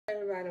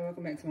everybody,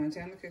 welcome back to my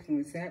channel, Cooking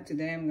with Sap.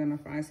 Today I'm gonna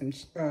fry some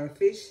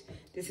fish.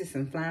 This is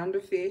some flounder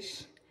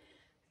fish.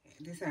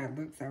 This is how it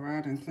looks. I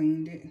already done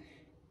cleaned it.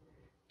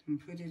 I'm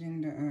gonna put it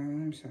in the, let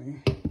me show you.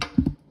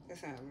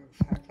 That's how it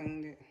looks. I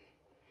cleaned it.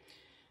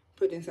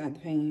 Put it inside the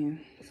pan.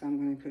 So I'm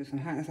gonna put some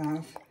hot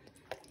sauce.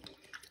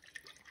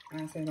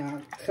 I say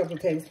about a couple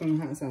tablespoons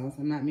of hot sauce.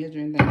 I'm not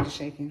measuring that, I'm just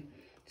shaking.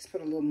 Just put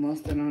a little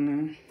mustard on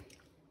there.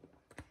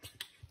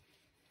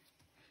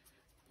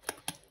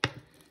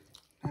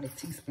 About a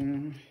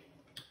teaspoon.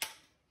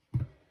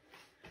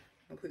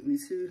 I'll put me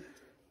 2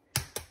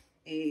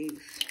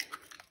 eggs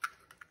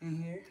in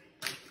here.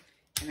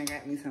 And I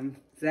got me some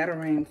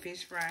Zatarain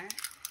fish fry.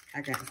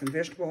 I got some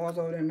vegetable oils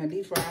over there in my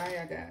deep fry.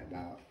 I got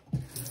about, I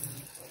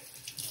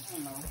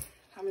don't know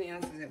how many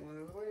ounces it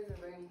was. What is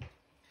it, baby?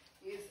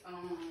 It's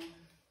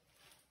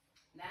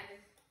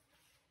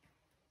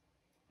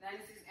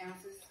 96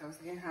 ounces, so it's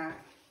getting hot.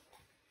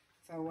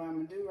 So what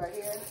I'm gonna do right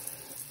here,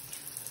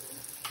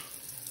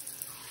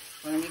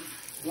 I'm gonna mix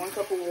 1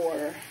 cup of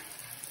water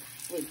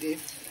with this.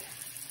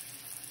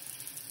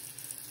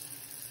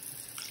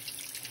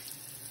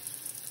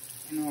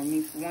 And I'm gonna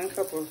mix 1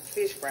 cup of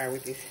fish fry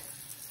with this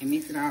and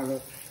mix it all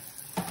up.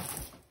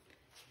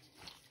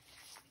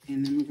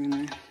 And I'm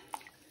gonna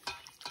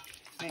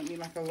make me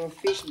like a little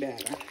fish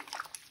batter.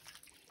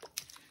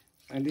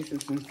 So this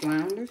is some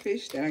flounder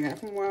fish that I got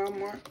from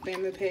Walmart,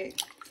 family pack.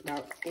 It's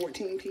about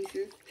 14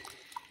 pieces.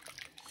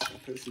 So I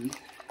put some,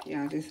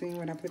 y'all just seen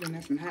what I put in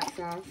there, some hot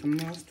sauce, some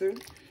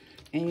mustard.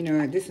 And you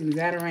know, this is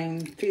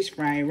Zatarain fish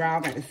fry, raw,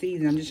 got the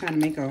season. I'm just trying to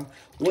make a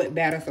wet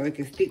batter so it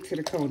can stick to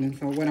the coating.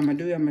 So what I'm gonna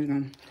do, I'm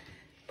gonna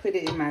put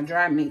it in my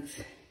dry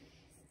mix,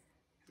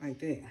 like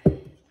that. So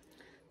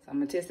I'm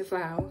gonna test the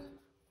flour,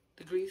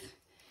 the grease,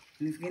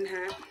 and it's getting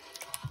hot.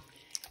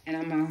 And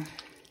I'm gonna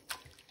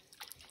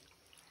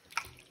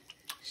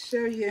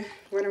show you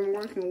what I'm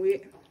working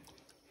with.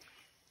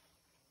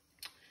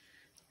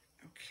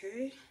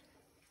 Okay.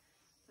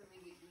 Let me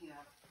get me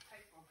a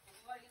paper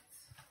plate.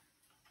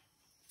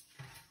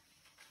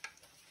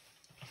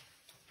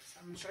 So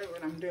I'm gonna show you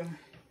what I'm doing.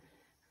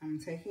 I'm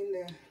taking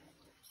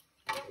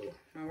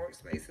my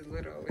workspace is a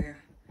little over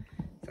here.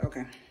 So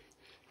okay.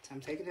 So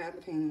I'm taking it out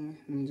of the pan.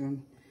 I'm gonna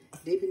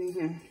dip it in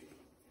here.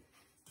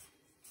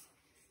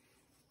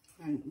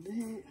 Like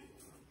that.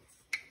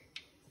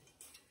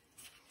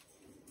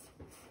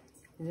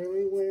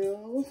 Really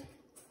well.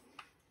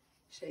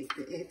 Shake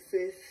the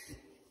excess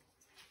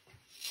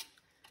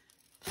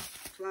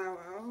flour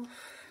off.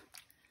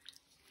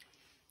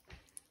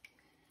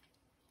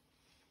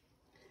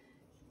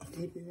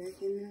 Dip it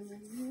back in there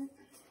like that.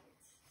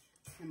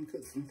 I'm gonna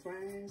cook some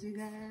fries, you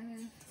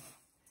guys.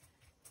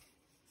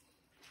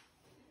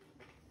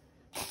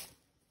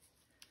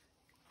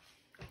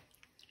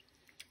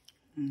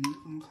 And we're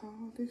gonna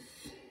call this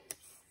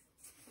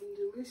some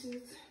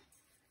delicious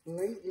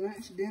late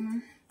lunch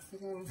dinner.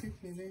 That's all I'm cooking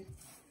today.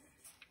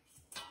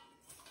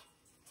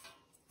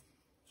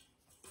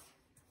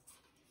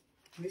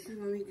 This is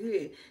gonna be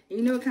good.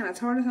 You know what kind of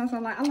tartar sauce I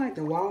like? I like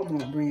the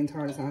Walmart brand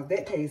tartar sauce.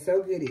 That tastes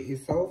so good. It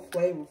is so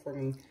flavorful for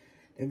me.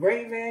 The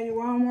Great Value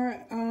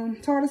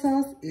Walmart tartar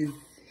sauce is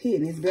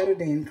hidden. It's better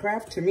than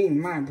Kraft to me, in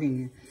my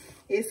opinion.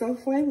 It's so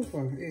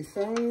flavorful. It's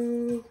so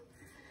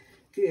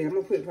good. I'm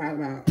gonna put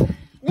probably about,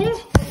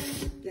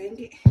 dang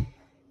it.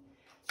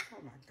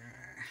 Oh my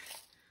God.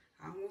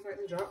 I almost like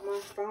to drop my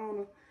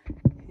phone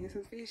and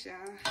some fish, y'all.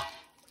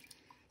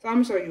 So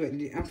I'm gonna show you what to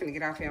do. I'm finna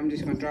get off here. I'm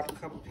just gonna drop a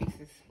couple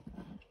pieces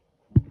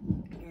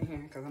in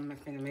here because I'm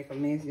not finna make a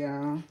mess,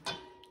 y'all.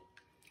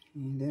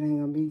 And that ain't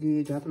gonna be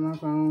good. Dropping my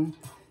phone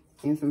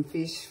and some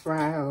fish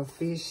fry or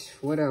fish,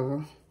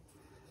 whatever.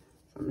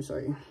 So I'm gonna show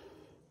you.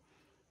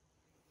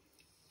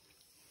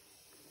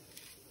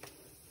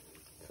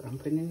 So I'm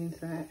putting it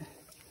inside.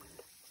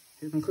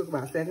 It's gonna cook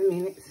about 7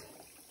 minutes.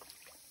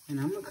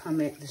 And I'm gonna come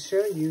back to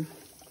show you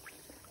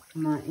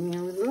my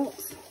end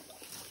results.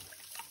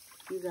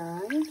 You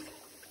guys. I'm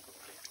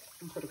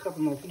gonna put a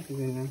couple more pieces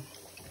in there.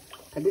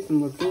 Cause this is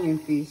more thin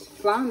fish.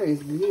 Flounder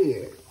is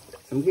good.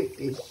 Some good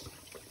fish.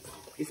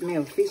 It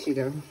smells fishy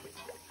though.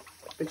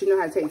 But you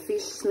know how to take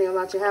fish smell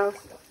out your house?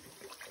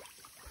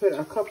 Put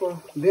a cup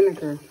of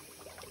vinegar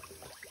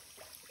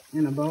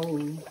in a bowl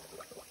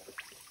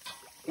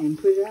and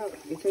put it out.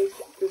 It takes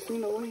the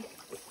scent away.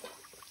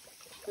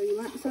 So you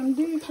want something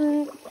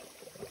different.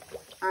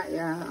 Alright,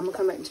 y'all. I'm gonna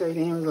come back and show you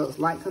the end results.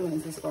 Like, comment,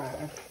 and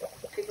subscribe.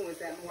 Cooking with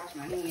that, I'm gonna wash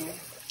my hands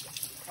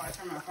before I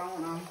turn my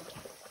phone on.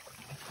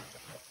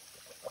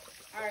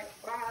 Alright,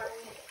 bye.